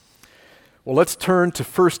Well, let's turn to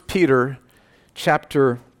 1 Peter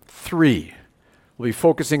chapter 3. We'll be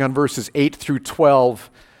focusing on verses 8 through 12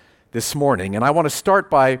 this morning. And I want to start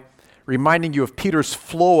by reminding you of Peter's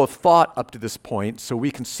flow of thought up to this point so we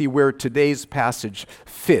can see where today's passage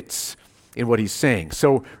fits in what he's saying.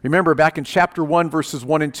 So remember, back in chapter 1, verses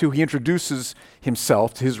 1 and 2, he introduces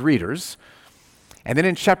himself to his readers. And then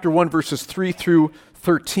in chapter 1, verses 3 through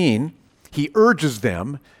 13, he urges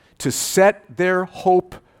them to set their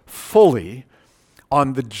hope fully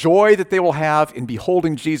on the joy that they will have in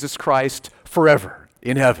beholding Jesus Christ forever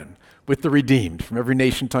in heaven with the redeemed from every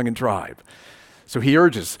nation, tongue, and tribe. So he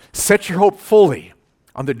urges, set your hope fully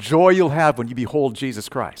on the joy you'll have when you behold Jesus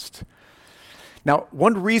Christ. Now,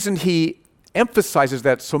 one reason he emphasizes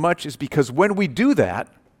that so much is because when we do that,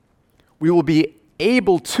 we will be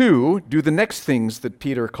able to do the next things that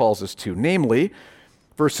Peter calls us to, namely,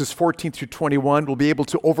 verses 14 through 21, we'll be able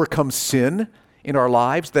to overcome sin in our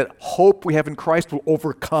lives. That hope we have in Christ will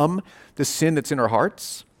overcome the sin that's in our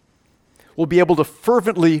hearts. We'll be able to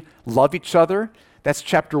fervently love each other. That's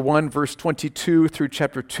chapter 1, verse 22 through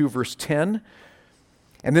chapter 2, verse 10.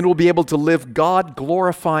 And then we'll be able to live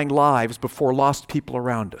God-glorifying lives before lost people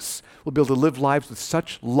around us. We'll be able to live lives with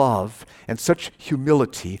such love and such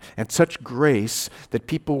humility and such grace that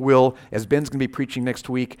people will, as Ben's going to be preaching next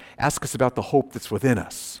week, ask us about the hope that's within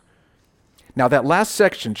us. Now, that last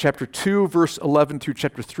section, chapter 2, verse 11 through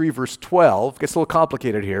chapter 3, verse 12, gets a little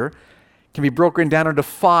complicated here, can be broken down into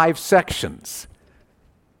 5 sections.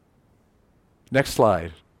 Next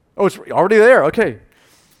slide. Oh, it's already there. Okay.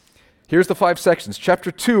 Here's the 5 sections.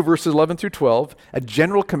 Chapter 2, verses 11 through 12, a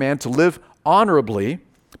general command to live honorably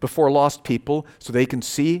before lost people so they can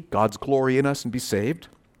see God's glory in us and be saved.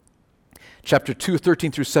 Chapter 2,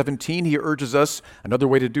 13 through 17, he urges us, another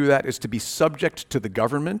way to do that is to be subject to the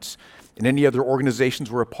government and any other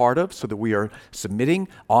organizations we're a part of so that we are submitting,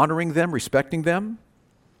 honoring them, respecting them.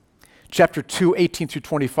 Chapter 2, 18 through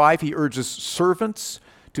 25, he urges servants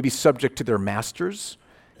to be subject to their masters,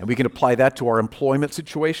 and we can apply that to our employment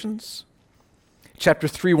situations. Chapter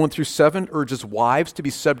 3, 1 through 7 urges wives to be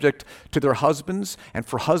subject to their husbands and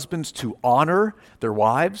for husbands to honor their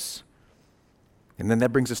wives. And then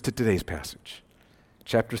that brings us to today's passage,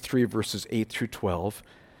 chapter 3, verses 8 through 12,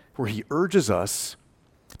 where he urges us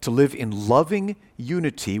to live in loving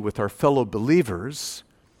unity with our fellow believers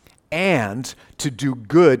and to do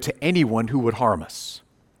good to anyone who would harm us.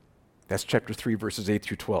 That's chapter 3, verses 8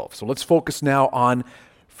 through 12. So let's focus now on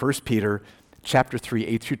 1 Peter chapter 3,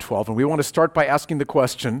 8 through 12. And we want to start by asking the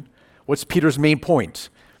question, what's Peter's main point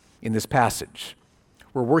in this passage?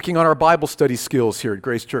 We're working on our Bible study skills here at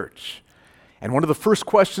Grace Church. And one of the first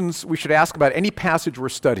questions we should ask about any passage we're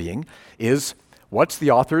studying is, what's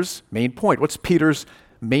the author's main point? What's Peter's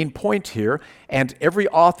main point here? And every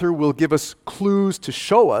author will give us clues to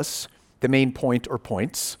show us the main point or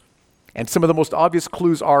points. And some of the most obvious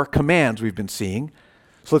clues are commands we've been seeing.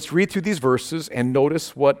 So let's read through these verses and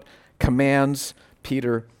notice what commands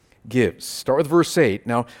Peter gives. Start with verse 8.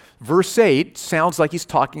 Now, verse 8 sounds like he's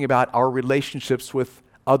talking about our relationships with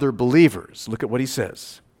other believers. Look at what he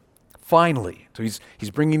says. Finally, so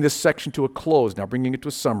he's bringing this section to a close, now bringing it to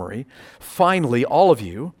a summary. Finally, all of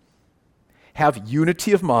you have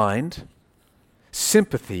unity of mind,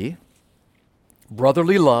 sympathy,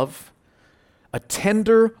 brotherly love, a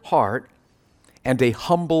tender heart, and a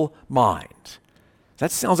humble mind.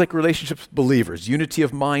 That sounds like relationships with believers, unity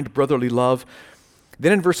of mind, brotherly love.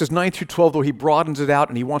 Then in verses 9 through 12, though, he broadens it out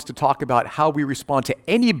and he wants to talk about how we respond to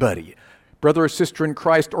anybody, brother or sister in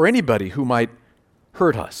Christ, or anybody who might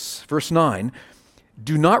hurt us. Verse 9,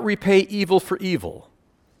 do not repay evil for evil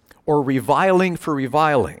or reviling for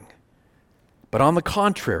reviling, but on the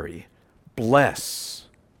contrary, bless.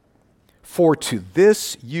 For to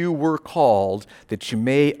this you were called, that you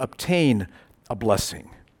may obtain a blessing.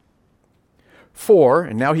 For,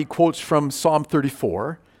 and now he quotes from Psalm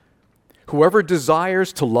 34, whoever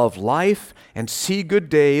desires to love life and see good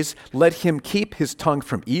days, let him keep his tongue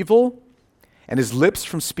from evil and his lips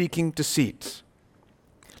from speaking deceit.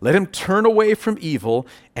 Let him turn away from evil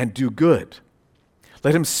and do good.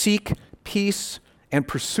 Let him seek peace and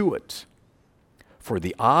pursue it. For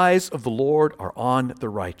the eyes of the Lord are on the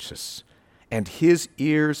righteous, and his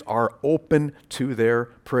ears are open to their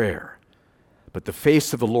prayer. But the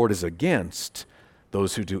face of the Lord is against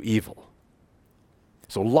those who do evil.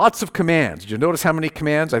 So lots of commands. Did you notice how many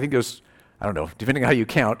commands? I think there's, I don't know, depending on how you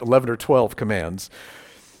count, 11 or 12 commands.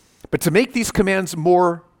 But to make these commands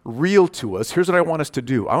more real to us, here's what I want us to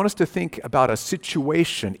do. I want us to think about a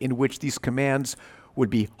situation in which these commands would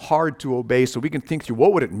be hard to obey, so we can think through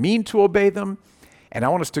what would it mean to obey them, and I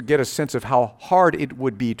want us to get a sense of how hard it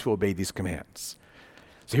would be to obey these commands.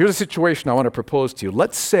 So here's a situation I want to propose to you.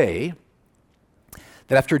 Let's say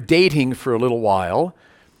that after dating for a little while,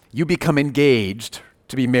 you become engaged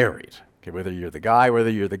to be married. Okay, whether you're the guy, whether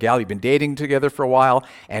you're the gal, you've been dating together for a while,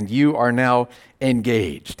 and you are now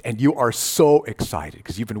engaged. And you are so excited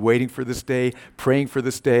because you've been waiting for this day, praying for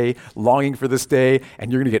this day, longing for this day,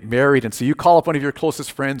 and you're going to get married. And so you call up one of your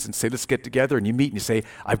closest friends and say, let's get together. And you meet and you say,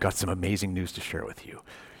 I've got some amazing news to share with you.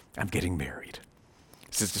 I'm getting married.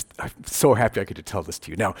 I'm so happy I get to tell this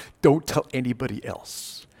to you. Now, don't tell anybody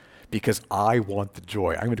else, because I want the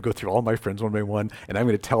joy. I'm going to go through all my friends one by one, and I'm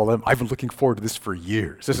going to tell them, I've been looking forward to this for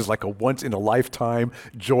years. This is like a once-in-a-lifetime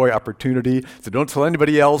joy opportunity, so don't tell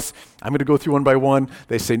anybody else. I'm going to go through one by one.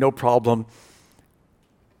 They say, no problem.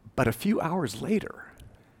 But a few hours later,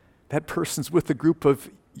 that person's with a group of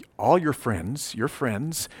all your friends,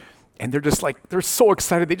 and they're just like, they're so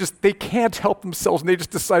excited, they can't help themselves, and they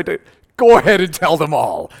just decide to go ahead and tell them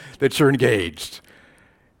all that you're engaged.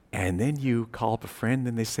 And then you call up a friend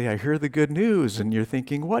and they say, I hear the good news. And you're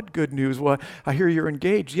thinking, what good news? Well, I hear you're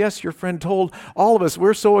engaged. Yes, your friend told all of us,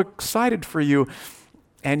 we're so excited for you.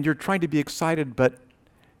 And you're trying to be excited, but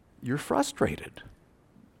you're frustrated.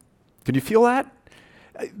 Can you feel that?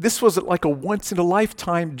 This was like a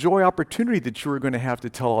once-in-a-lifetime joy opportunity that you were going to have to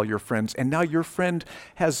tell all your friends. And now your friend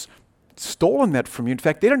has stolen that from you. In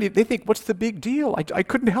fact, they think, what's the big deal? I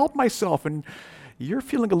couldn't help myself. And you're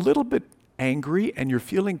feeling a little bit angry, and you're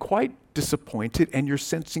feeling quite disappointed, and you're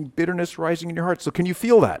sensing bitterness rising in your heart. So can you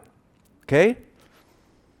feel that? Okay?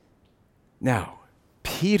 Now,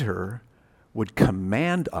 Peter would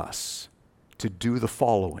command us to do the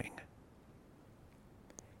following.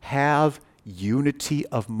 Have unity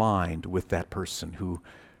of mind with that person who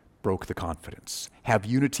broke the confidence. Have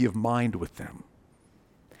unity of mind with them.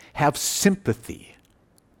 Have sympathy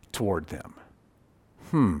toward them.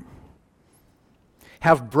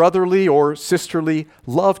 Have brotherly or sisterly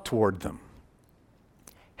love toward them.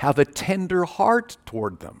 Have a tender heart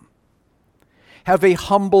toward them. Have a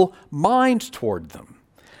humble mind toward them.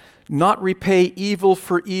 Not repay evil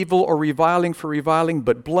for evil or reviling for reviling,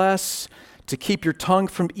 but bless. To keep your tongue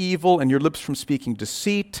from evil and your lips from speaking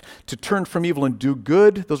deceit. To turn from evil and do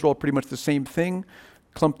good. Those are all pretty much the same thing.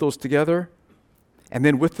 Clump those together. And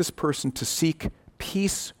then with this person to seek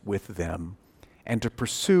peace with them and to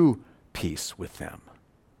pursue peace with them.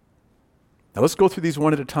 Now let's go through these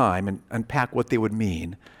one at a time and unpack what they would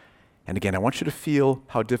mean. And again, I want you to feel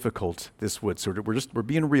how difficult this would. So we're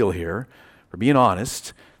being real here. We're being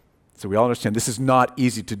honest. So we all understand this is not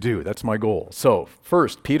easy to do. That's my goal. So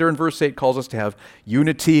first, Peter in verse 8 calls us to have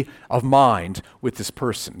unity of mind with this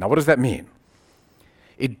person. Now what does that mean?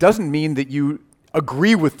 It doesn't mean that you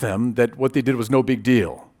agree with them that what they did was no big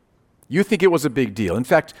deal. You think it was a big deal. In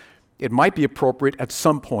fact, it might be appropriate at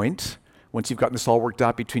some point, once you've gotten this all worked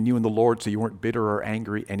out between you and the Lord so you weren't bitter or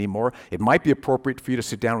angry anymore, it might be appropriate for you to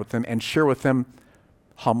sit down with them and share with them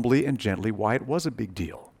humbly and gently why it was a big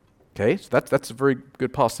deal. Okay? So that's a very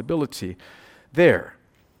good possibility there.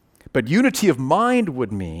 But unity of mind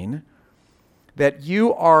would mean that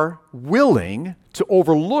you are willing to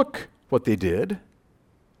overlook what they did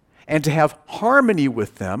and to have harmony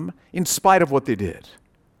with them in spite of what they did.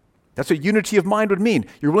 That's what unity of mind would mean.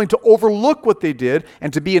 You're willing to overlook what they did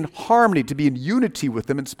and to be in harmony, to be in unity with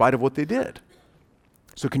them in spite of what they did.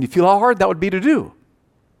 So can you feel how hard that would be to do?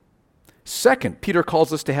 Second, Peter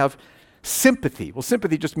calls us to have sympathy. Well,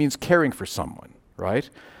 sympathy just means caring for someone, right?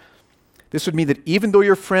 This would mean that even though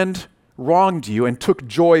your friend wronged you and took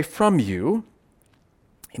joy from you,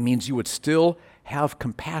 it means you would still have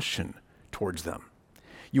compassion towards them.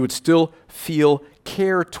 You would still feel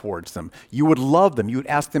care towards them. You would love them. You would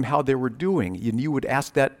ask them how they were doing. And you would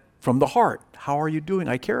ask that from the heart. How are you doing?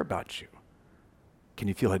 I care about you. Can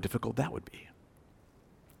you feel how difficult that would be?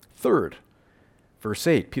 Third, verse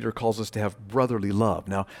 8, Peter calls us to have brotherly love.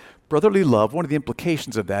 Now, brotherly love, one of the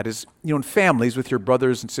implications of that is, in families with your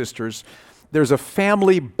brothers and sisters, there's a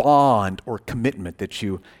family bond or commitment that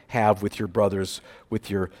you have with your brothers, with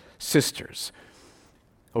your sisters.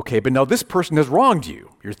 Okay, but now this person has wronged you,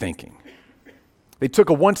 you're thinking. They took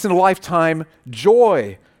a once-in-a-lifetime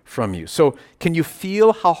joy from you. So can you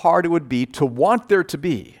feel how hard it would be to want there to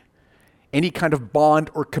be any kind of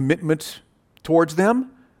bond or commitment towards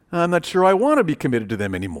them? I'm not sure I want to be committed to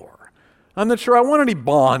them anymore. I'm not sure I want any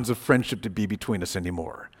bonds of friendship to be between us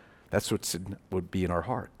anymore. That's what would be in our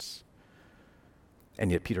hearts.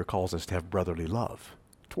 And yet Peter calls us to have brotherly love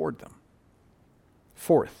toward them.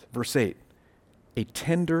 Fourth, verse 8. A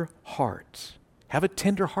tender heart. Have a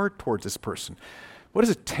tender heart towards this person. What is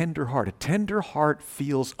a tender heart? A tender heart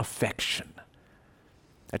feels affection.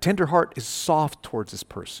 A tender heart is soft towards this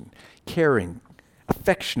person, caring,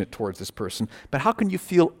 affectionate towards this person. But how can you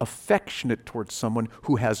feel affectionate towards someone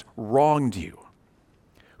who has wronged you,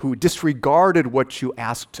 who disregarded what you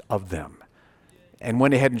asked of them, and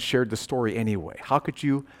went ahead and shared the story anyway? How could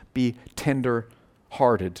you be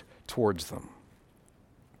tender-hearted towards them?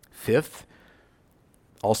 Fifth,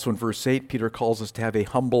 also in verse 8, Peter calls us to have a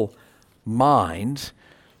humble mind.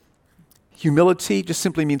 Humility just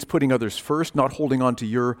simply means putting others first, not holding on to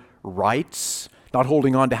your rights, not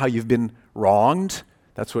holding on to how you've been wronged.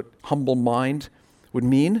 That's what humble mind would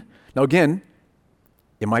mean. Now again,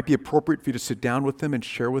 it might be appropriate for you to sit down with them and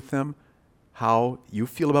share with them how you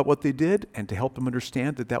feel about what they did and to help them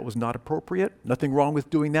understand that that was not appropriate. Nothing wrong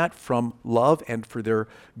with doing that from love and for their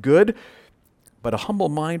good. But a humble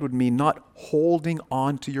mind would mean not holding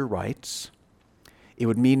on to your rights. It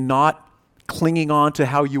would mean not clinging on to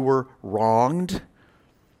how you were wronged.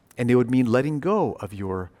 And it would mean letting go of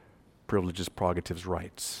your privileges, prerogatives,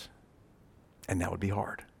 rights. And that would be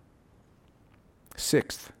hard.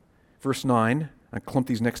 Sixth, verse 9, I clump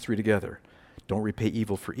these next three together. Don't repay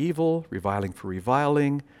evil for evil, reviling for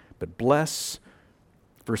reviling, but bless.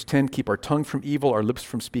 Verse 10, keep our tongue from evil, our lips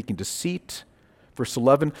from speaking deceit. Verse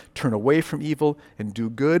 11, turn away from evil and do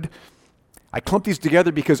good. I clump these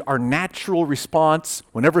together because our natural response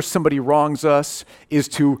whenever somebody wrongs us is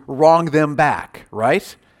to wrong them back,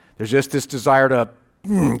 right? There's just this desire to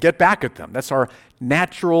get back at them. That's our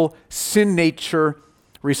natural sin nature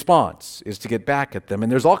response, is to get back at them.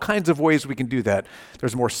 And there's all kinds of ways we can do that.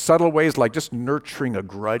 There's more subtle ways, like just nurturing a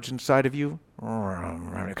grudge inside of you.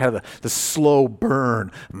 Kind of the slow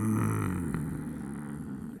burn.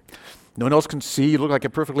 No one else can see. You look like a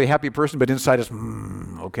perfectly happy person, but inside is,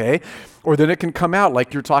 okay? Or then it can come out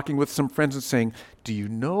like you're talking with some friends and saying, do you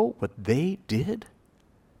know what they did?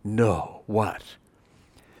 No. What?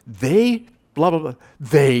 They blah, blah, blah.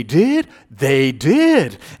 They did? They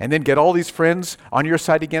did. And then get all these friends on your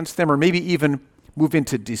side against them, or maybe even move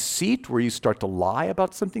into deceit where you start to lie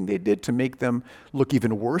about something they did to make them look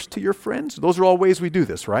even worse to your friends. Those are all ways we do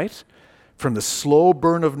this, right? From the slow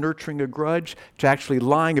burn of nurturing a grudge to actually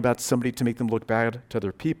lying about somebody to make them look bad to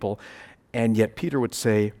other people. And yet Peter would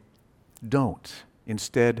say, don't.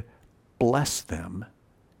 Instead, bless them.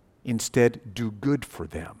 Instead, do good for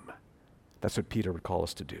them. That's what Peter would call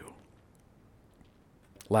us to do.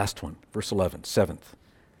 Last one, verse 11, seventh.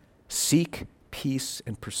 Seek peace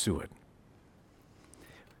and pursue it.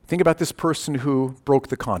 Think about this person who broke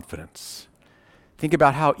the confidence. Think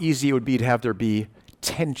about how easy it would be to have there be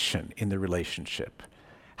tension in the relationship.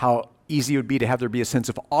 How easy it would be to have there be a sense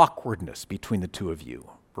of awkwardness between the two of you,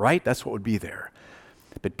 right? That's what would be there.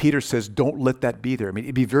 But Peter says, don't let that be there. I mean,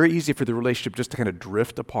 it'd be very easy for the relationship just to kind of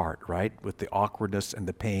drift apart, right? With the awkwardness and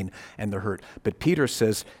the pain and the hurt. But Peter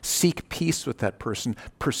says, seek peace with that person,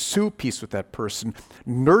 pursue peace with that person,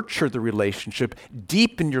 nurture the relationship,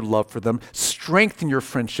 deepen your love for them, strengthen your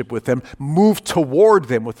friendship with them, move toward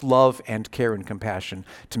them with love and care and compassion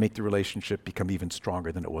to make the relationship become even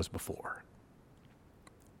stronger than it was before.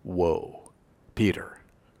 Whoa, Peter,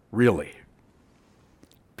 really?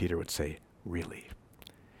 Peter would say, really?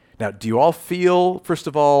 Now, do you all feel, first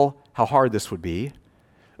of all, how hard this would be?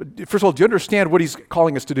 First of all, do you understand what he's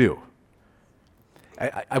calling us to do?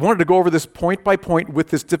 I wanted to go over this point by point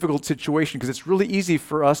with this difficult situation because it's really easy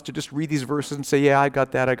for us to just read these verses and say, yeah, I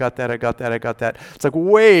got that, I got that, I got that, I got that. It's like,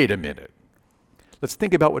 wait a minute. Let's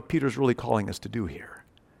think about what Peter's really calling us to do here.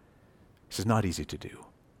 This is not easy to do.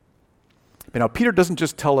 But now, Peter doesn't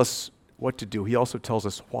just tell us what to do. He also tells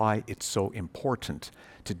us why it's so important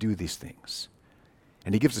to do these things.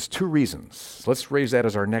 And he gives us two reasons. So let's raise that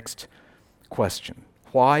as our next question.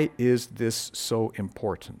 Why is this so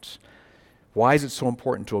important? Why is it so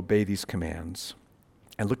important to obey these commands?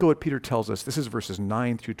 And look at what Peter tells us. This is verses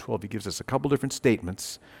 9 through 12. He gives us a couple different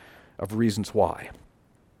statements of reasons why.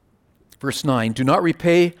 Verse 9, do not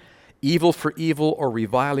repay evil for evil or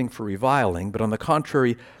reviling for reviling, but on the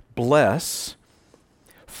contrary, bless.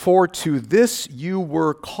 For to this you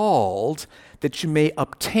were called, that you may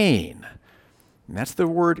obtain. And that's the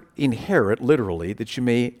word inherit, literally, that you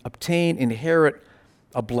may obtain, inherit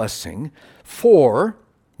a blessing. For,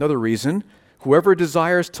 another reason, whoever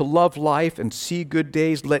desires to love life and see good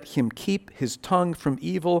days, let him keep his tongue from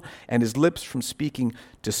evil and his lips from speaking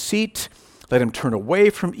deceit. Let him turn away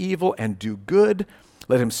from evil and do good.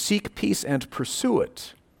 Let him seek peace and pursue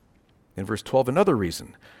it. In verse 12, another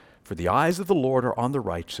reason, for the eyes of the Lord are on the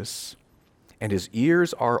righteous, and his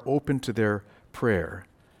ears are open to their prayer.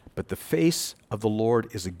 But the face of the Lord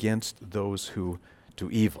is against those who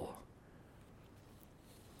do evil.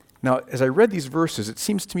 Now, as I read these verses, it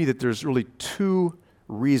seems to me that there's really two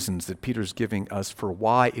reasons that Peter's giving us for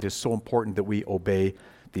why it is so important that we obey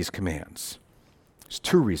these commands. There's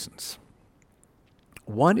two reasons.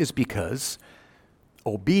 One is because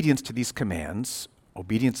obedience to these commands,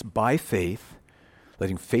 obedience by faith,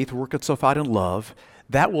 letting faith work itself out in love,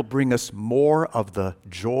 that will bring us more of the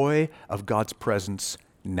joy of God's presence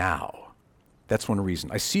now. That's one reason.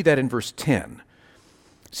 I see that in verse 10.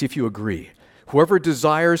 See if you agree. Whoever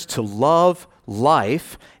desires to love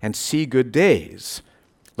life and see good days,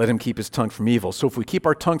 let him keep his tongue from evil. So if we keep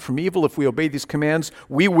our tongue from evil, if we obey these commands,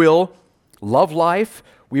 we will love life,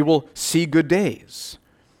 we will see good days.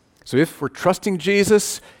 So if we're trusting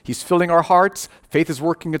Jesus, he's filling our hearts, faith is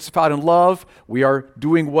working itself out in love, we are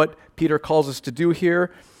doing what Peter calls us to do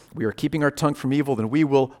here, we are keeping our tongue from evil, then we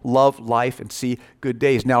will love life and see good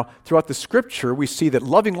days. Now, throughout the scripture, we see that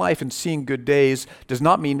loving life and seeing good days does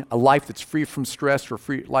not mean a life that's free from stress or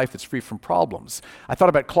life that's free from problems. I thought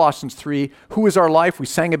about Colossians 3, who is our life? We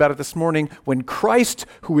sang about it this morning, when Christ,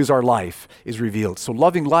 who is our life, is revealed. So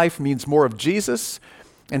loving life means more of Jesus,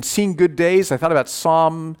 and seeing good days. I thought about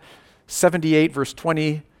Psalm 78, verse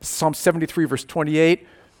 20, Psalm 73, verse 28.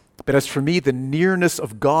 But as for me, the nearness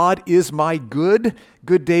of God is my good.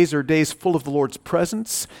 Good days are days full of the Lord's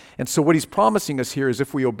presence. And so what he's promising us here is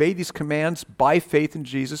if we obey these commands by faith in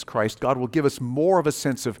Jesus Christ, God will give us more of a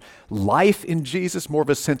sense of life in Jesus, more of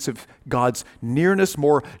a sense of God's nearness,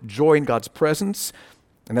 more joy in God's presence.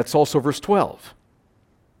 And that's also verse 12.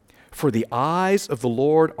 For the eyes of the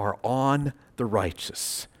Lord are on the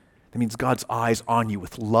righteous. That means God's eyes on you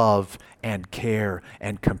with love and care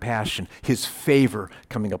and compassion, his favor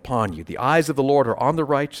coming upon you. The eyes of the Lord are on the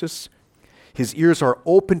righteous. His ears are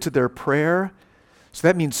open to their prayer. So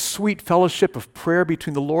that means sweet fellowship of prayer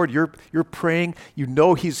between the Lord. You're praying, you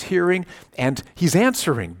know he's hearing, and he's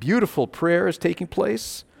answering. Beautiful prayer is taking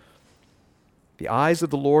place. The eyes of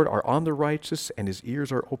the Lord are on the righteous, and his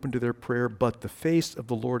ears are open to their prayer, but the face of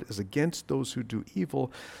the Lord is against those who do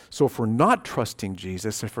evil. So if we're not trusting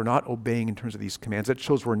Jesus, if we're not obeying in terms of these commands, that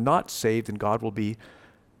shows we're not saved, and God will be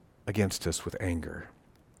against us with anger.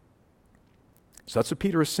 So that's what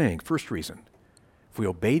Peter is saying. First reason, if we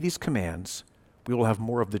obey these commands, we will have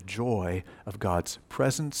more of the joy of God's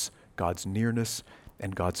presence, God's nearness,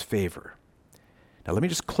 and God's favor. Now let me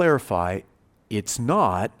just clarify, it's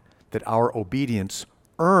not that our obedience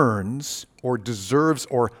earns or deserves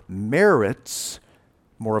or merits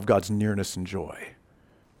more of God's nearness and joy.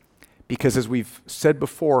 Because as we've said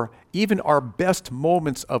before, even our best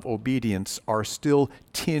moments of obedience are still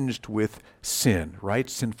tinged with sin, right?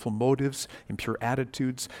 Sinful motives, impure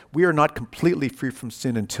attitudes. We are not completely free from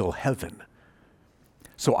sin until heaven.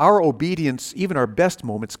 So our obedience, even our best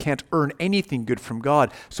moments, can't earn anything good from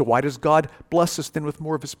God. So why does God bless us then with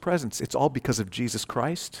more of his presence? It's all because of Jesus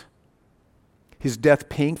Christ. His death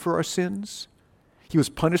paying for our sins. He was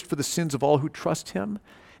punished for the sins of all who trust him.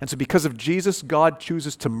 And so because of Jesus, God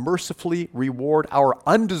chooses to mercifully reward our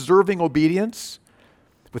undeserving obedience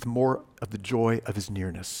with more of the joy of his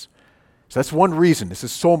nearness. So that's one reason. This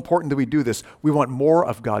is so important that we do this. We want more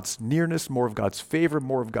of God's nearness, more of God's favor,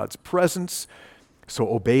 more of God's presence. So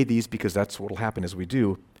obey these, because that's what will happen as we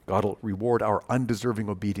do. God will reward our undeserving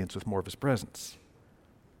obedience with more of his presence.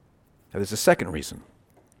 Now there's a second reason.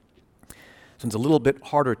 This one's a little bit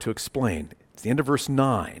harder to explain. It's the end of verse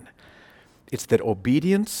 9. It's that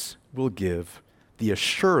obedience will give the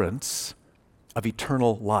assurance of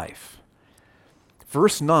eternal life.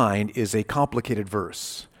 Verse 9 is a complicated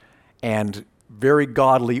verse, and very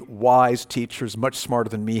godly, wise teachers, much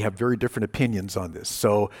smarter than me, have very different opinions on this.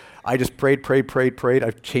 So I just prayed.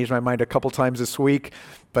 I've changed my mind a couple times this week,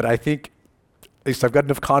 but I think at least I've got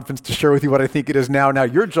enough confidence to share with you what I think it is now. Now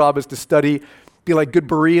your job is to study, be like good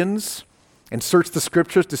Bereans, and search the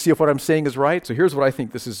scriptures to see if what I'm saying is right. So here's what I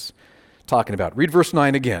think this is talking about. Read verse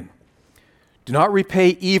 9 again. Do not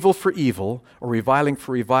repay evil for evil or reviling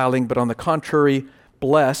for reviling, but on the contrary,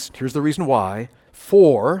 blessed. Here's the reason why.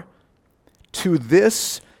 For to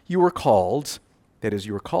this you were called, that is,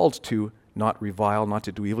 you were called to not revile, not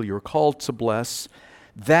to do evil. You were called to bless,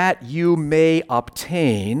 that you may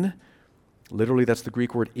obtain, literally that's the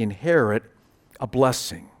Greek word inherit, a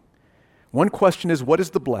blessing. One question is, what is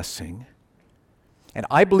the blessing? And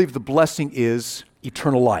I believe the blessing is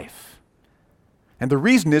eternal life. And the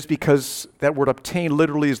reason is because that word obtain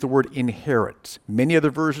literally is the word inherit. Many other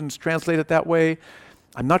versions translate it that way.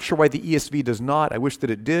 I'm not sure why the ESV does not. I wish that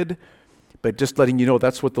it did. But just letting you know,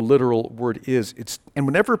 that's what the literal word is. And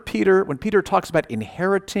when Peter talks about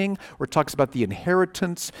inheriting or talks about the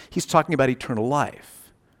inheritance, he's talking about eternal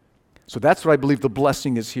life. So that's what I believe the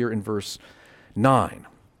blessing is here in verse 9.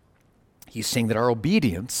 He's saying that our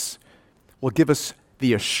obedience will give us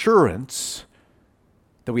the assurance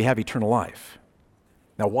that we have eternal life.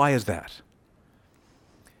 Now, why is that?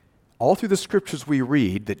 all through the scriptures we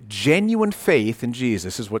read that genuine faith in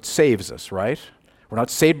Jesus is what saves us, right? We're not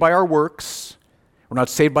saved by our works. We're not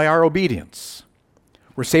saved by our obedience.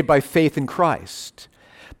 We're saved by faith in Christ.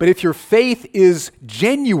 But if your faith is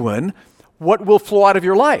genuine, what will flow out of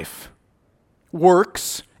your life?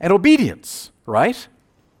 Works and obedience, right?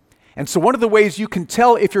 And so one of the ways you can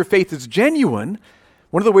tell if your faith is genuine,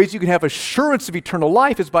 one of the ways you can have assurance of eternal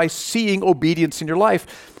life is by seeing obedience in your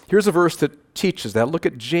life. Here's a verse that teaches that. Look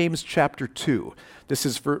at James chapter 2. This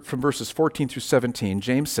is from verses 14 through 17.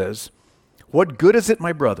 James says, "What good is it,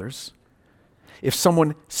 my brothers, if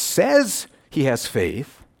someone says he has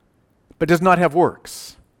faith, but does not have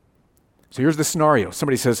works?" So here's the scenario.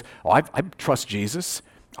 Somebody says, "Oh, I trust Jesus.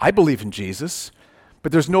 I believe in Jesus,"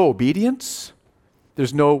 but there's no obedience.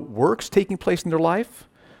 There's no works taking place in their life.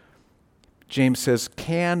 James says,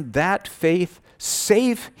 can that faith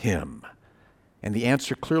save him? And the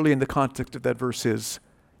answer clearly in the context of that verse is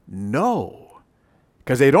no,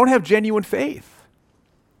 because they don't have genuine faith.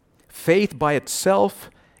 Faith by itself,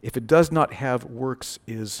 if it does not have works,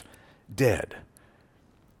 is dead.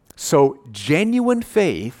 So genuine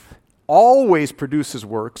faith always produces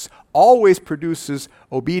works, always produces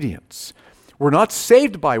obedience. We're not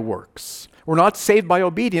saved by works. We're not saved by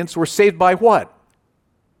obedience. We're saved by what?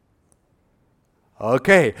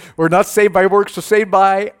 Okay, we're not saved by works. We're saved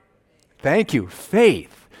by, thank you,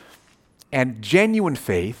 faith. And genuine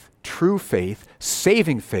faith, true faith,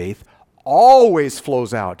 saving faith, always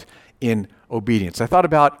flows out in obedience. I thought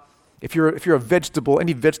about if you're a vegetable,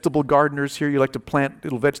 any vegetable gardeners here, you like to plant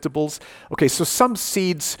little vegetables? Okay, so some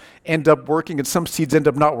seeds end up working and some seeds end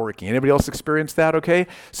up not working. Anybody else experience that, okay?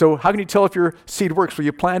 So how can you tell if your seed works? Well,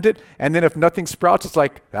 you plant it, and then if nothing sprouts, it's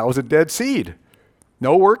like, that was a dead seed.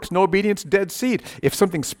 No works, no obedience, dead seed. If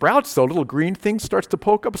something sprouts, though, a little green thing starts to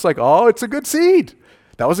poke up, it's like, oh, it's a good seed.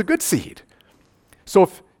 That was a good seed. So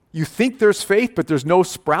if you think there's faith, but there's no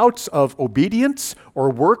sprouts of obedience or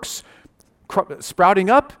works sprouting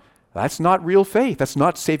up, that's not real faith. That's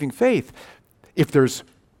not saving faith. If there's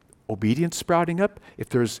obedience sprouting up, if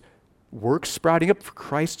there's works sprouting up for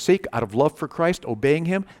Christ's sake, out of love for Christ, obeying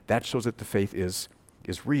him, that shows that the faith is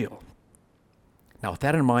real. Now, with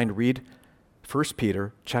that in mind, read 1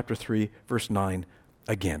 Peter chapter 3, verse 9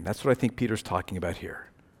 again. That's what I think Peter's talking about here.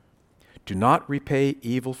 Do not repay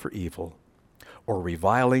evil for evil or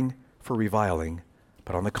reviling for reviling,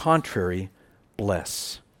 but on the contrary,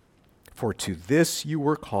 bless. For to this you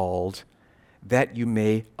were called, that you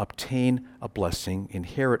may obtain a blessing,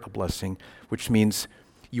 inherit a blessing, which means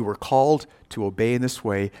you were called to obey in this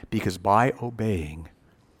way, because by obeying,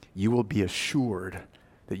 you will be assured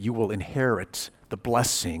that you will inherit the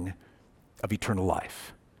blessing of eternal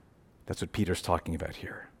life. That's what Peter's talking about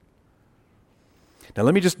here. Now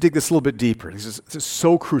let me just dig this a little bit deeper. This is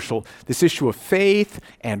so crucial. This issue of faith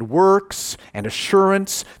and works and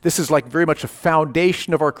assurance, this is like very much a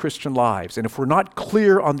foundation of our Christian lives. And if we're not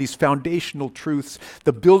clear on these foundational truths,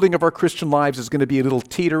 the building of our Christian lives is going to be a little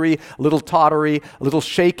teetery, a little tottery, a little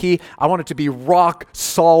shaky. I want it to be rock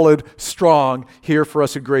solid, strong here for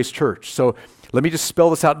us at Grace Church. So let me just spell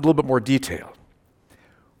this out in a little bit more detail.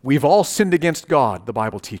 We've all sinned against God, the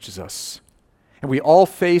Bible teaches us. And we all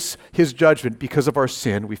face his judgment because of our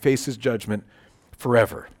sin. We face his judgment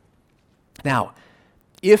forever. Now,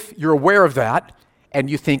 if you're aware of that and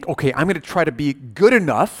you think, okay, I'm going to try to be good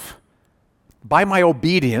enough by my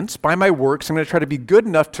obedience, by my works, I'm going to try to be good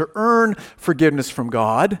enough to earn forgiveness from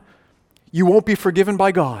God, you won't be forgiven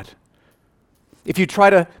by God. If you try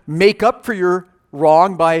to make up for your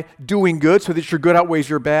wrong by doing good so that your good outweighs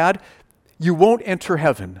your bad, you won't enter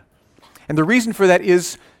heaven. And the reason for that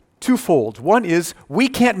is twofold. One is we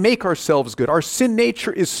can't make ourselves good. Our sin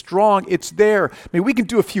nature is strong. It's there. I mean, we can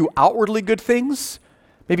do a few outwardly good things,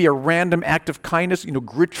 maybe a random act of kindness,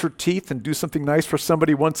 grit your teeth and do something nice for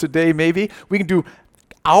somebody once a day, maybe. We can do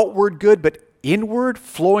outward good, but inward,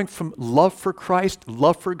 flowing from love for Christ,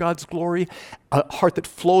 love for God's glory, a heart that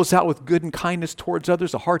flows out with good and kindness towards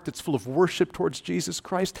others, a heart that's full of worship towards Jesus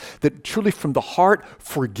Christ, that truly from the heart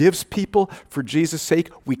forgives people for Jesus'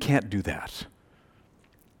 sake. We can't do that.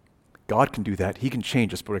 God can do that. He can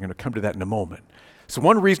change us, but we're going to come to that in a moment. So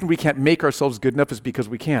one reason we can't make ourselves good enough is because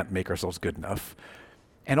we can't make ourselves good enough.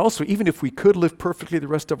 And also, even if we could live perfectly the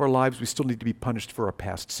rest of our lives, we still need to be punished for our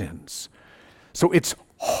past sins. So it's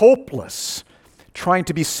hopeless trying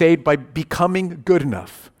to be saved by becoming good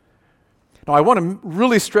enough. Now, I want to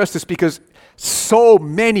really stress this because so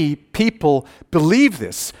many people believe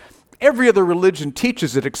this. Every other religion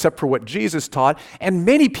teaches it except for what Jesus taught, and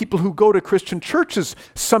many people who go to Christian churches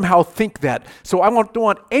somehow think that. So I don't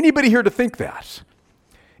want anybody here to think that.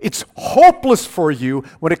 It's hopeless for you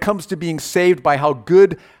when it comes to being saved by how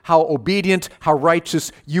good, how obedient, how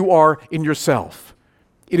righteous you are in yourself.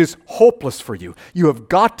 It is hopeless for you. You have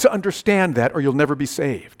got to understand that or you'll never be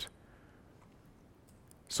saved.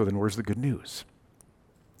 So then where's the good news?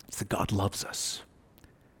 It's that God loves us.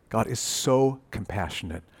 God is so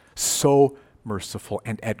compassionate, so merciful,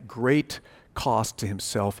 and at great cost to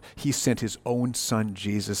himself, he sent his own son,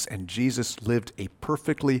 Jesus, and Jesus lived a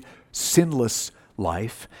perfectly sinless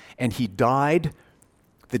life, and he died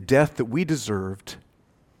the death that we deserved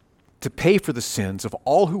to pay for the sins of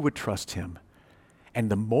all who would trust him.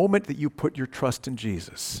 And the moment that you put your trust in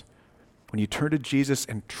Jesus, when you turn to Jesus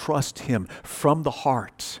and trust him from the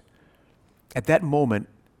heart, at that moment,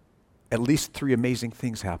 at least 3 amazing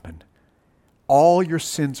things happen. All your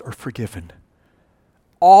sins are forgiven.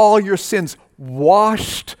 All your sins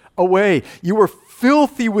washed away. You were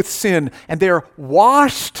filthy with sin, and they are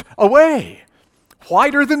washed away.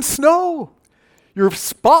 Whiter than snow. You're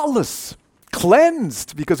spotless,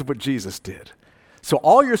 cleansed because of what Jesus did. So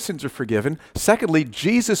all your sins are forgiven. Secondly,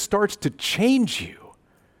 Jesus starts to change you.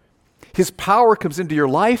 His power comes into your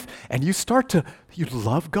life, and you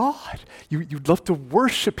love God. You love to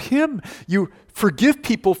worship him. You forgive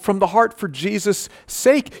people from the heart for Jesus'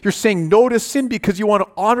 sake. You're saying no to sin because you want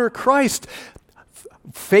to honor Christ.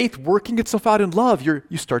 Faith working itself out in love,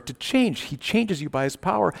 you start to change. He changes you by his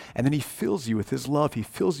power, and then he fills you with his love. He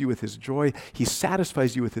fills you with his joy. He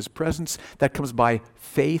satisfies you with his presence. That comes by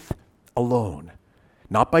faith alone.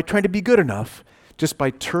 Not by trying to be good enough, just by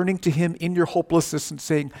turning to him in your hopelessness and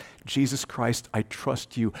saying, Jesus Christ, I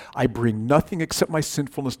trust you. I bring nothing except my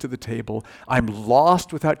sinfulness to the table. I'm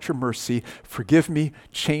lost without your mercy. Forgive me,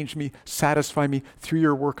 change me, satisfy me through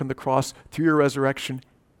your work on the cross, through your resurrection,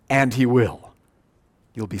 and he will.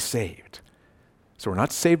 You'll be saved. So we're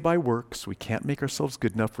not saved by works. We can't make ourselves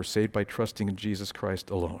good enough. We're saved by trusting in Jesus Christ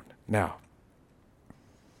alone. Now,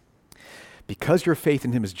 because your faith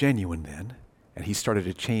in him is genuine then, and he started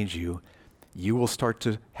to change you, you will start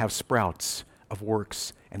to have sprouts of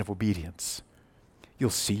works and of obedience. You'll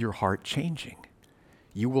see your heart changing.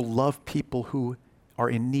 You will love people who are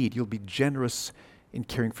in need. You'll be generous in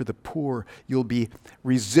caring for the poor. You'll be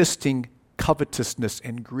resisting covetousness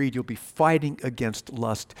and greed. You'll be fighting against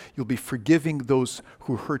lust. You'll be forgiving those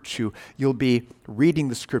who hurt you. You'll be reading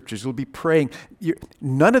the scriptures. You'll be praying.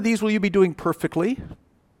 None of these will you be doing perfectly,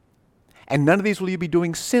 and none of these will you be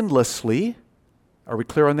doing sinlessly. Are we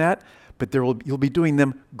clear on that? But you'll be doing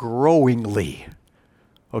them growingly.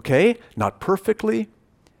 Okay? Not perfectly,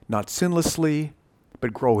 not sinlessly,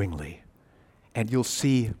 but growingly. And you'll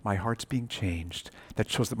see my heart's being changed. That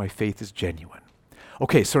shows that my faith is genuine.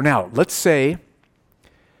 Okay, so now let's say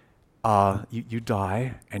you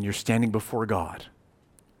die and you're standing before God.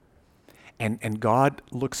 And God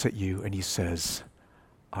looks at you and he says,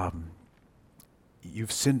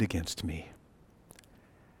 you've sinned against me.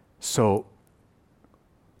 So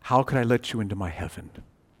how could I let you into my heaven?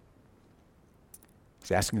 He's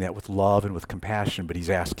asking that with love and with compassion, but he's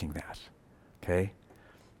asking that, okay?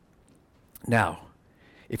 Now,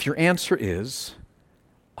 if your answer is,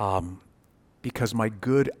 because my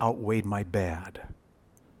good outweighed my bad,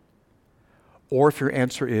 or if your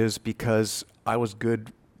answer is because I was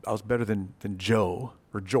better than Joe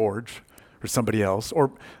or George or somebody else,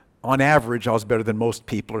 or on average, I was better than most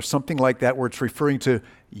people, or something like that, where it's referring to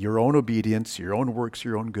your own obedience, your own works,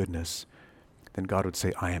 your own goodness, then God would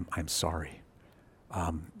say, I'm sorry.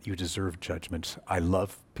 You deserve judgment. I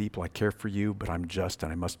love people, I care for you, but I'm just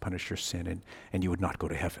and I must punish your sin, and you would not go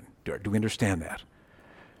to heaven. Do we understand that?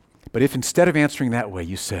 But if instead of answering that way,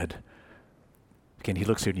 you said, again, he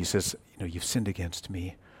looks at you and he says, you've sinned against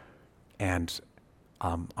me, and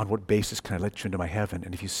on what basis can I let you into my heaven?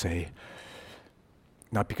 And if you say,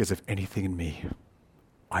 not because of anything in me.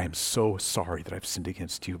 I am so sorry that I've sinned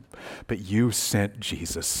against you, but you sent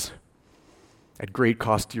Jesus at great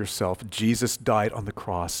cost to yourself. Jesus died on the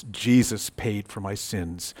cross. Jesus paid for my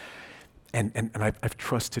sins, and I've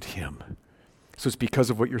trusted him. So it's because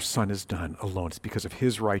of what your son has done alone. It's because of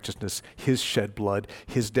his righteousness, his shed blood,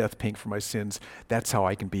 his death paying for my sins. That's how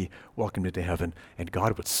I can be welcomed into heaven. And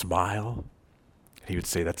God would smile. He would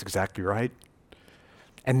say, that's exactly right.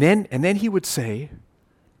 And then he would say,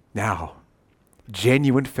 now,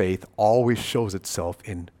 genuine faith always shows itself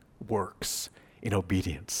in works, in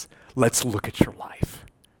obedience. Let's look at your life.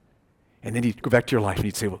 And then he'd go back to your life and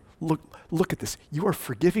he'd say, well, look at this. You are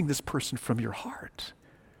forgiving this person from your heart.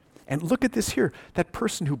 And look at this here. That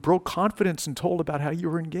person who broke confidence and told about how you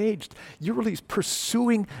were engaged, you're really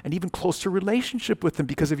pursuing an even closer relationship with them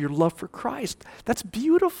because of your love for Christ. That's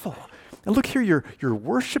beautiful. And look, here you're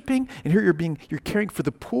worshiping, and here you're caring for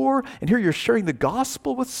the poor, and here you're sharing the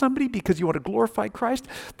gospel with somebody because you want to glorify Christ.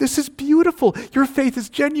 This is beautiful. Your faith is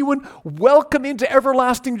genuine. Welcome into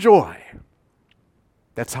everlasting joy.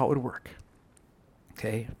 That's how it would work.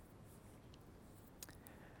 Okay?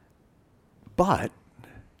 But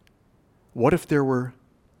what if there were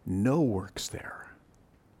no works there?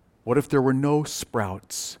 What if there were no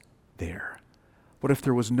sprouts there? What if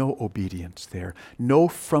there was no obedience there? No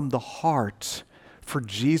from the heart, for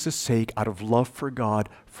Jesus' sake, out of love for God,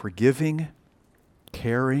 forgiving,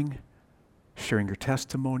 caring, sharing your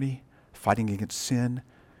testimony, fighting against sin,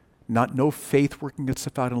 no faith working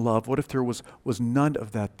itself out in love. What if there was none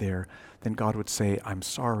of that there? Then God would say, I'm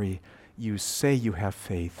sorry, you say you have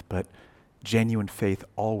faith, but genuine faith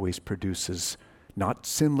always produces not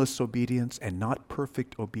sinless obedience and not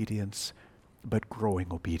perfect obedience, but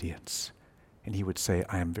growing obedience. And he would say,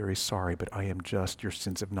 I am very sorry, but I am just. Your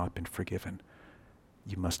sins have not been forgiven.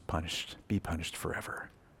 You must be punished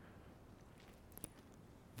forever.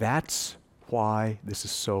 That's why this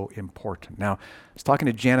is so important. Now, I was talking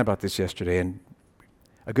to Jan about this yesterday, and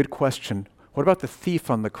a good question, what about the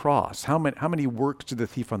thief on the cross? How many works did the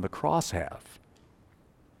thief on the cross have?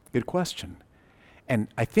 Good question. And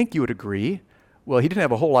I think you would agree, well, he didn't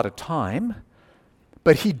have a whole lot of time,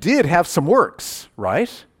 but he did have some works,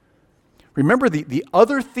 right? Remember the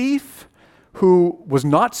other thief who was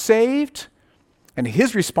not saved, and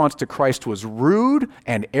his response to Christ was rude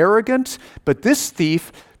and arrogant. But this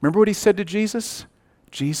thief, remember what he said to Jesus?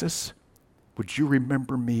 Jesus, would you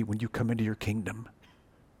remember me when you come into your kingdom?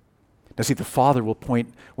 Now see, the Father will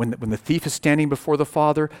point, when the thief is standing before the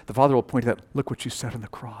Father will point to that, look what you said on the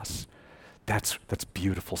cross. That's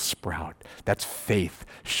beautiful sprout. That's faith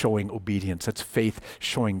showing obedience. That's faith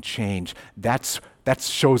showing change. That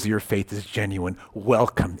shows that your faith is genuine.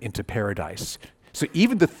 Welcome into paradise. So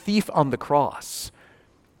even the thief on the cross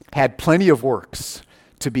had plenty of works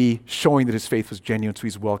to be showing that his faith was genuine, so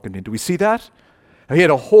he's welcomed in. Do we see that? Now, he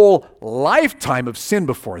had a whole lifetime of sin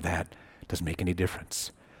before that. Doesn't make any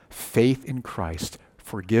difference. Faith in Christ,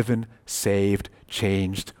 forgiven, saved,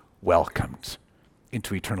 changed, welcomed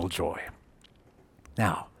into eternal joy.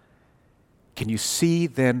 Now, can you see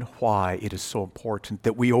then why it is so important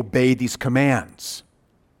that we obey these commands?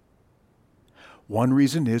 One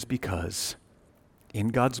reason is because in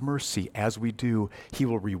God's mercy, as we do, He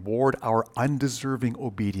will reward our undeserving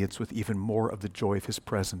obedience with even more of the joy of His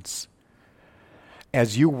presence.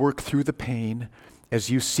 As you work through the pain, as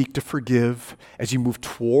you seek to forgive, as you move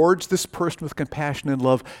towards this person with compassion and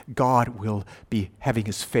love, God will be having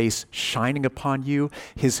His face shining upon you.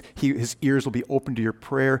 His ears will be open to your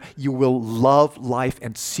prayer. You will love life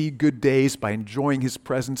and see good days by enjoying His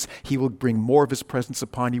presence. He will bring more of His presence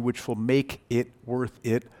upon you, which will make it worth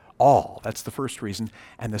it all. That's the first reason.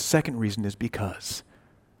 And the second reason is because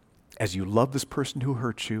as you love this person who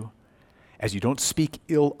hurt you, as you don't speak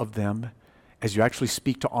ill of them, as you actually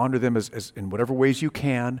seek to honor them as in whatever ways you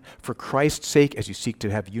can, for Christ's sake, as you seek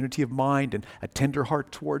to have unity of mind and a tender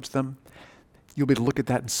heart towards them, you'll be able to look at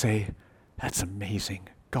that and say, that's amazing,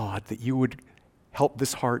 God, that you would help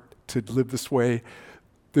this heart to live this way.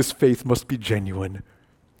 This faith must be genuine.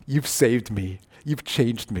 You've saved me. You've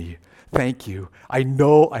changed me. Thank you. I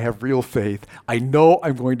know I have real faith. I know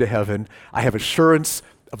I'm going to heaven. I have assurance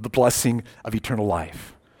of the blessing of eternal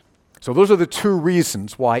life. So those are the two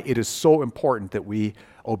reasons why it is so important that we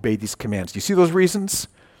obey these commands. Do you see those reasons?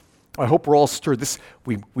 I hope we're all stirred.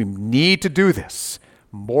 We need to do this.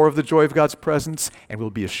 More of the joy of God's presence, and we'll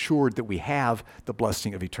be assured that we have the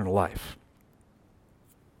blessing of eternal life.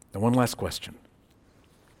 Now, one last question.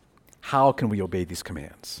 How can we obey these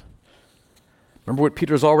commands? Remember what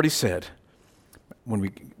Peter's already said when we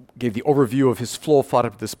gave the overview of his flow of thought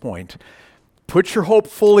up to this point. Put your hope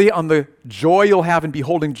fully on the joy you'll have in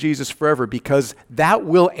beholding Jesus forever, because that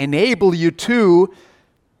will enable you to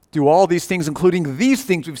do all these things, including these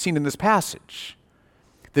things we've seen in this passage.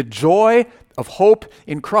 The joy of hope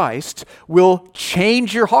in Christ will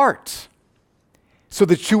change your heart so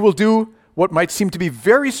that you will do what might seem to be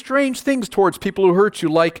very strange things towards people who hurt you,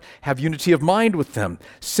 like have unity of mind with them,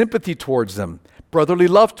 sympathy towards them, brotherly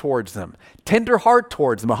love towards them, tender heart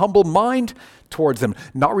towards them, a humble mind towards them,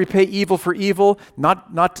 not repay evil for evil,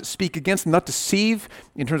 not to speak against them, not deceive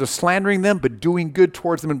in terms of slandering them, but doing good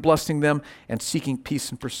towards them and blessing them and seeking peace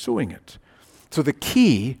and pursuing it. So the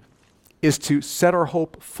key is to set our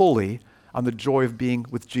hope fully on the joy of being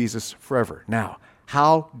with Jesus forever. Now,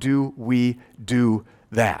 how do we do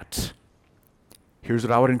that? Here's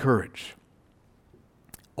what I would encourage.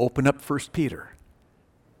 Open up 1 Peter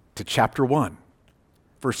to chapter 1,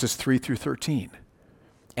 verses 3 through 13.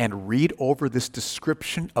 and read over this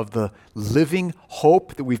description of the living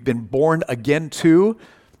hope that we've been born again to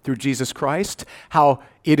through Jesus Christ, how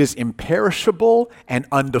it is imperishable and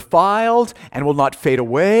undefiled and will not fade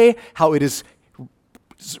away, how it is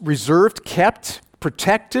reserved, kept,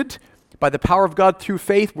 protected by the power of God through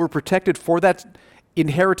faith. We're protected for that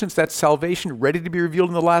inheritance, that salvation, ready to be revealed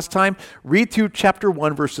in the last time. Read through chapter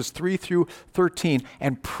 1, verses 3 through 13,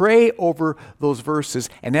 and pray over those verses.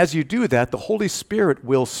 And as you do that, the Holy Spirit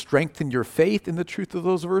will strengthen your faith in the truth of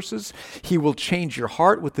those verses. He will change your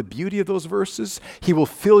heart with the beauty of those verses. He will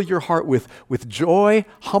fill your heart with joy,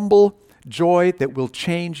 humble joy that will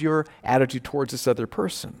change your attitude towards this other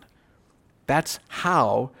person. That's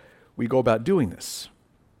how we go about doing this.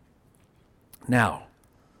 Now,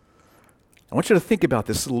 I want you to think about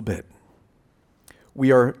this a little bit.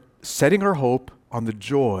 We are setting our hope on the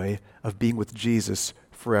joy of being with Jesus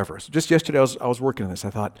forever. So just yesterday I was working on this. I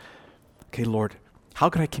thought, okay, Lord, how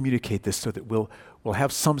can I communicate this so that we'll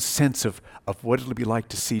have some sense of what it'll be like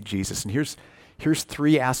to see Jesus? And here's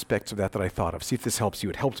three aspects of that I thought of. See if this helps you.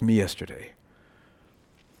 It helped me yesterday.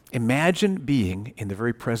 Imagine being in the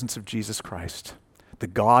very presence of Jesus Christ, the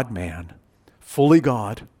God-man, fully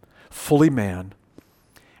God, fully man,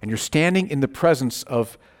 and you're standing in the presence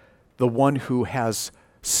of the one who has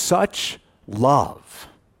such love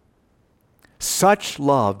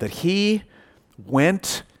that he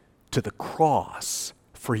went to the cross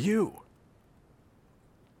for you.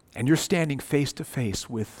 And you're standing face to face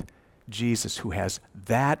with Jesus, who has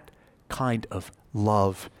that kind of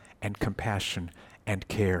love and compassion and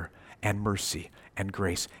care and mercy and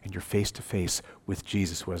grace. And you're face to face with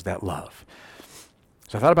Jesus, who has that love.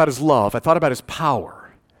 So I thought about his love. I thought about his power.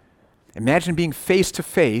 Imagine being face to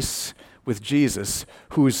face with Jesus,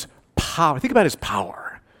 whose power, think about his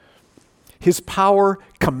power. His power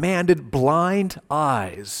commanded blind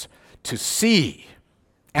eyes to see,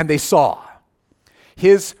 and they saw.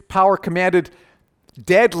 His power commanded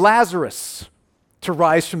dead Lazarus to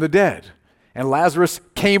rise from the dead, and Lazarus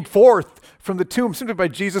came forth from the tomb, simply by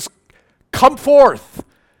Jesus, come forth.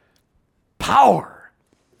 Power.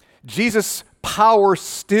 Jesus' power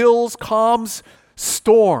stills, calms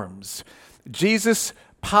storms. Jesus'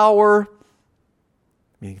 power,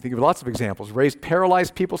 you can think of lots of examples, raised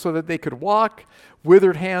paralyzed people so that they could walk,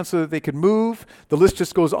 withered hands so that they could move. The list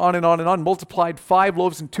just goes on and on and on. Multiplied 5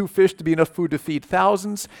 loaves and 2 fish to be enough food to feed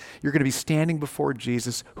thousands. You're going to be standing before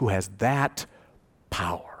Jesus, who has that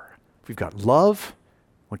power. We've got love,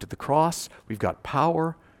 went to the cross, we've got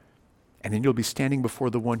power, and then you'll be standing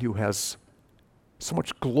before the one who has so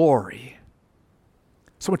much glory,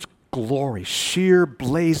 sheer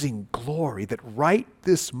blazing glory, that right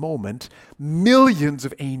this moment, millions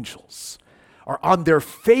of angels are on their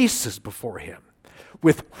faces before him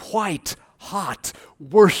with white, hot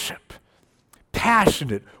worship,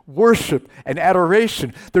 passionate worship and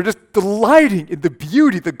adoration. They're just delighting in the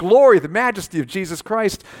beauty, the glory, the majesty of Jesus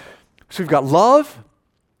Christ. So we've got love,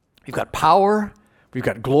 we've got power, we've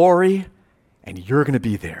got glory, and you're going to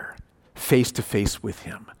be there face to face with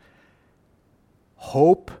him.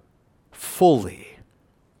 Hope fully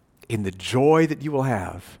in the joy that you will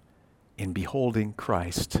have in beholding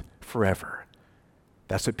Christ forever.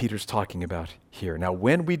 That's what Peter's talking about here. Now,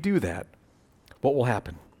 when we do that, what will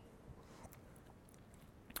happen?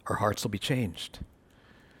 Our hearts will be changed.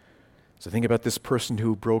 So think about this person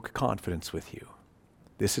who broke confidence with you.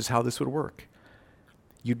 This is how this would work.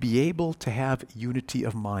 You'd be able to have unity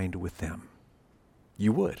of mind with them.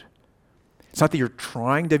 You would. It's not that you're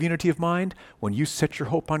trying to have unity of mind. When you set your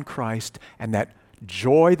hope on Christ and that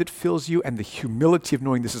joy that fills you and the humility of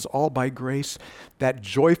knowing this is all by grace, that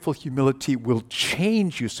joyful humility will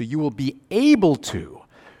change you so you will be able to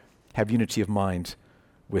have unity of mind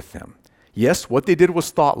with them. Yes, what they did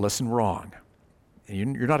was thoughtless and wrong.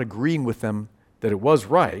 And you're not agreeing with them that it was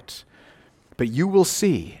right, but you will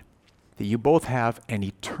see that you both have an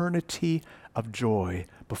eternity of joy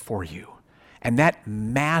before you. And that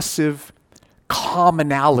massive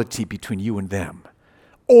commonality between you and them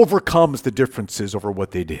overcomes the differences over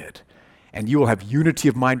what they did. And you will have unity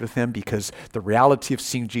of mind with them because the reality of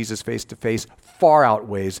seeing Jesus face to face far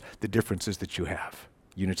outweighs the differences that you have.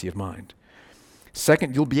 Unity of mind.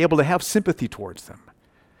 Second, you'll be able to have sympathy towards them.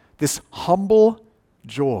 This humble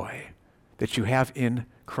joy that you have in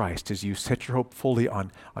Christ as you set your hope fully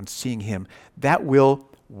on seeing him, that will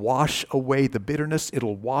wash away the bitterness,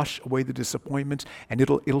 it'll wash away the disappointment, and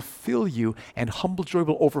it'll fill you, and humble joy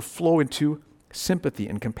will overflow into sympathy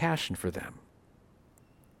and compassion for them.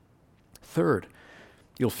 Third,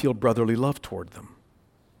 you'll feel brotherly love toward them.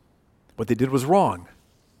 What they did was wrong,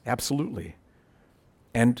 absolutely.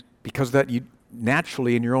 And because of that,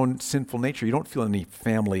 naturally in your own sinful nature, you don't feel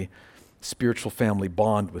any spiritual family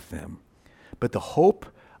bond with them. But the hope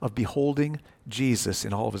of beholding Jesus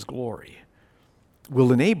in all of his glory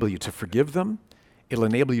will enable you to forgive them. It'll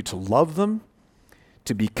enable you to love them,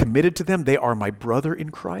 to be committed to them. They are my brother in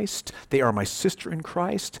Christ. They are my sister in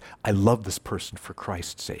Christ. I love this person for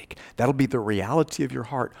Christ's sake. That'll be the reality of your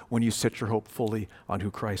heart when you set your hope fully on who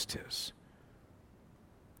Christ is.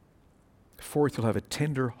 Fourth, you'll have a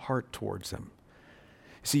tender heart towards them.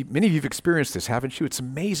 See, many of you have experienced this, haven't you? It's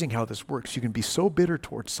amazing how this works. You can be so bitter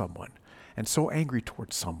towards someone and so angry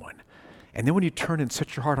towards someone. And then when you turn and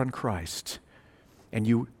set your heart on Christ and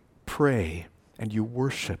you pray and you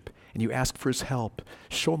worship and you ask for his help,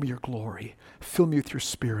 show me your glory, fill me with your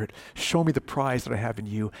spirit, show me the prize that I have in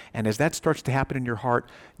you. And as that starts to happen in your heart,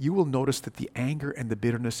 you will notice that the anger and the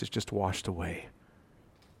bitterness is just washed away.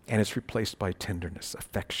 And it's replaced by tenderness,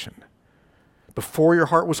 affection. Before your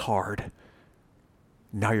heart was hard,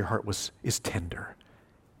 now your heart is tender.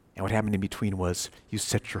 And what happened in between was you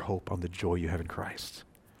set your hope on the joy you have in Christ.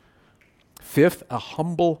 Fifth, a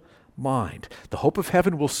humble mind. The hope of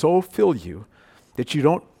heaven will so fill you that you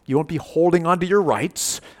won't be holding on to your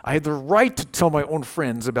rights. I have the right to tell my own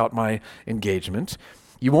friends about my engagement.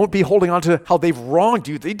 You won't be holding on to how they've wronged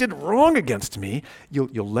you. They did wrong against me.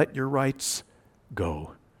 You'll let your rights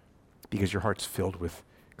go because your heart's filled with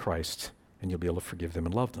Christ and you'll be able to forgive them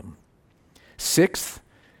and love them. Sixth,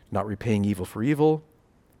 not repaying evil for evil,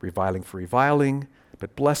 reviling for reviling,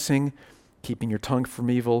 but blessing, keeping your tongue from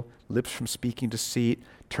evil, lips from speaking deceit,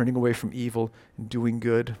 turning away from evil and doing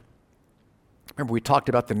good. Remember, we talked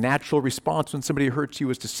about the natural response when somebody hurts you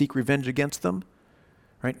is to seek revenge against them,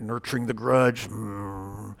 right? Nurturing the grudge,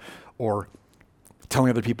 or telling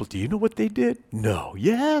other people, do you know what they did? No.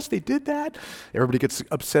 Yes, they did that. Everybody gets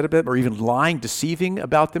upset about it, or even lying, deceiving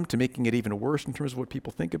about them to making it even worse in terms of what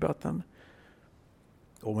people think about them.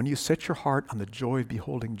 Well, when you set your heart on the joy of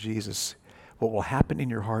beholding Jesus, what will happen in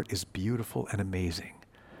your heart is beautiful and amazing.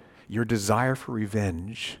 Your desire for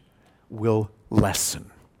revenge will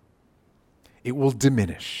lessen. It will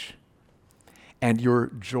diminish. And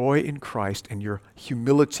your joy in Christ and your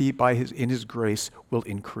humility in his grace will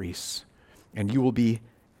increase. And you will be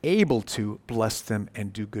able to bless them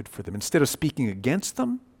and do good for them. Instead of speaking against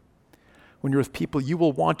them, when you're with people, you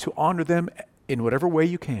will want to honor them in whatever way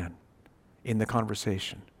you can in the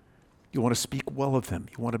conversation. You want to speak well of them.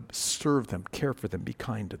 You want to serve them, care for them, be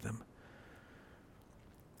kind to them.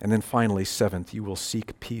 And then finally, seventh, you will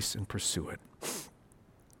seek peace and pursue it.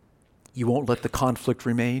 You won't let the conflict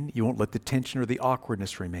remain. You won't let the tension or the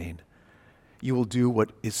awkwardness remain. You will do what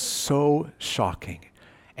is so shocking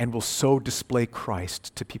and will so display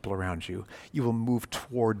Christ to people around you. You will move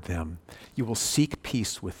toward them. You will seek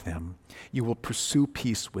peace with them. You will pursue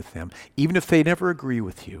peace with them. Even if they never agree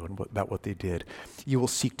with you about what they did, you will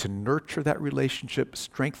seek to nurture that relationship,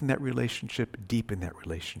 strengthen that relationship, deepen that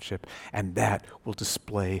relationship, and that will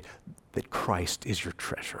display that Christ is your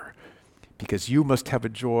treasure. Because you must have a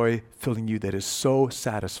joy filling you that is so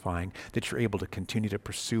satisfying that you're able to continue to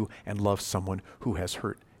pursue and love someone who has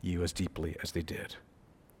hurt you as deeply as they did.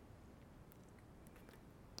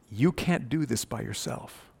 You can't do this by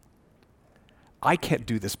yourself. I can't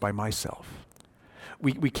do this by myself.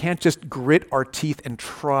 We can't just grit our teeth and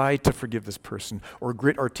try to forgive this person or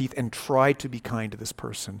grit our teeth and try to be kind to this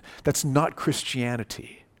person. That's not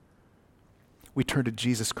Christianity. We turn to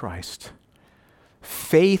Jesus Christ.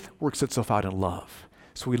 Faith works itself out in love.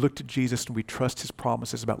 So we look to Jesus and we trust his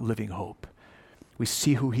promises about living hope. We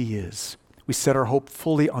see who he is. We set our hope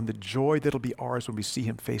fully on the joy that'll be ours when we see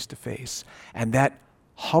him face to face. And that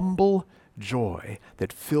humble joy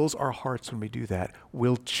that fills our hearts when we do that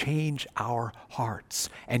will change our hearts.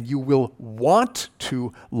 And you will want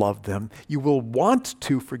to love them. You will want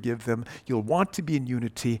to forgive them. You'll want to be in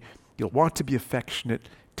unity. You'll want to be affectionate,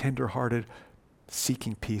 tender-hearted,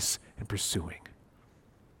 seeking peace and pursuing.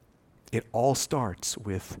 It all starts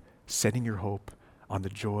with setting your hope on the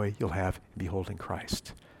joy you'll have in beholding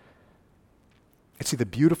Christ. And see, the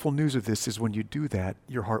beautiful news of this is when you do that,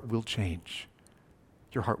 your heart will change.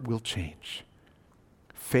 Your heart will change.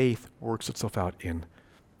 Faith works itself out in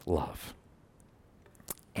love.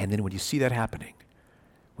 And then when you see that happening,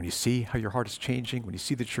 when you see how your heart is changing, when you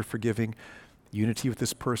see that you're forgiving, unity with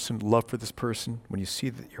this person, love for this person, when you see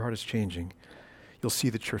that your heart is changing, you'll see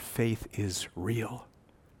that your faith is real.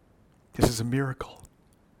 This is a miracle.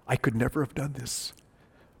 I could never have done this.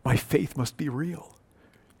 My faith must be real.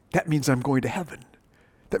 That means I'm going to heaven.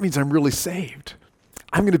 That means I'm really saved.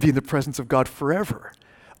 I'm going to be in the presence of God forever.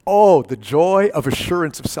 Oh, the joy of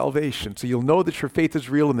assurance of salvation. So you'll know that your faith is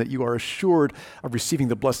real and that you are assured of receiving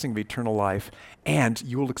the blessing of eternal life. And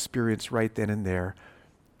you will experience right then and there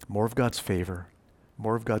more of God's favor,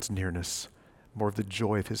 more of God's nearness, more of the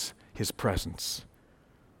joy of his presence.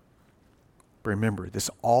 But remember, this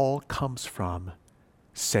all comes from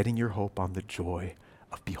setting your hope on the joy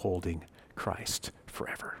of beholding Christ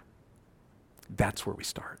forever. That's where we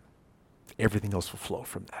start. Everything else will flow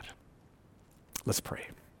from that. Let's pray.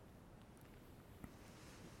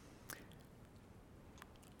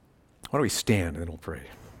 Why don't we stand and then we'll pray?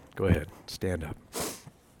 Go ahead, stand up.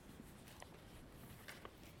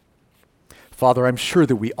 Father, I'm sure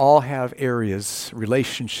that we all have areas,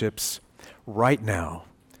 relationships right now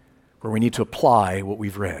where we need to apply what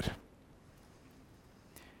we've read.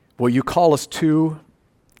 What you call us to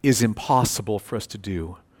is impossible for us to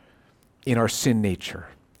do in our sin nature,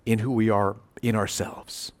 in who we are, in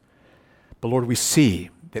ourselves. But Lord, we see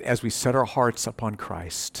that as we set our hearts upon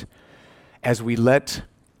Christ, as we let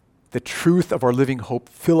the truth of our living hope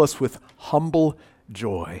fill us with humble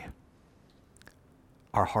joy,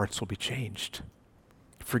 our hearts will be changed.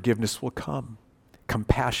 Forgiveness will come.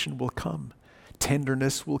 Compassion will come.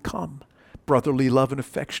 Tenderness will come. Brotherly love and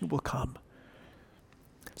affection will come.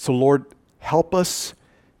 So Lord, help us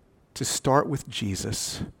to start with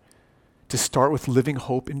Jesus, to start with living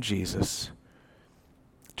hope in Jesus,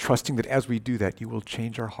 trusting that as we do that, you will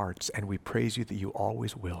change our hearts, and we praise you that you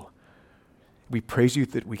always will. We praise you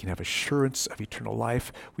that we can have assurance of eternal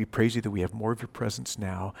life. We praise you that we have more of your presence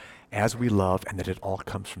now as we love, and that it all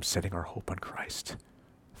comes from setting our hope on Christ.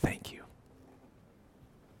 Thank you.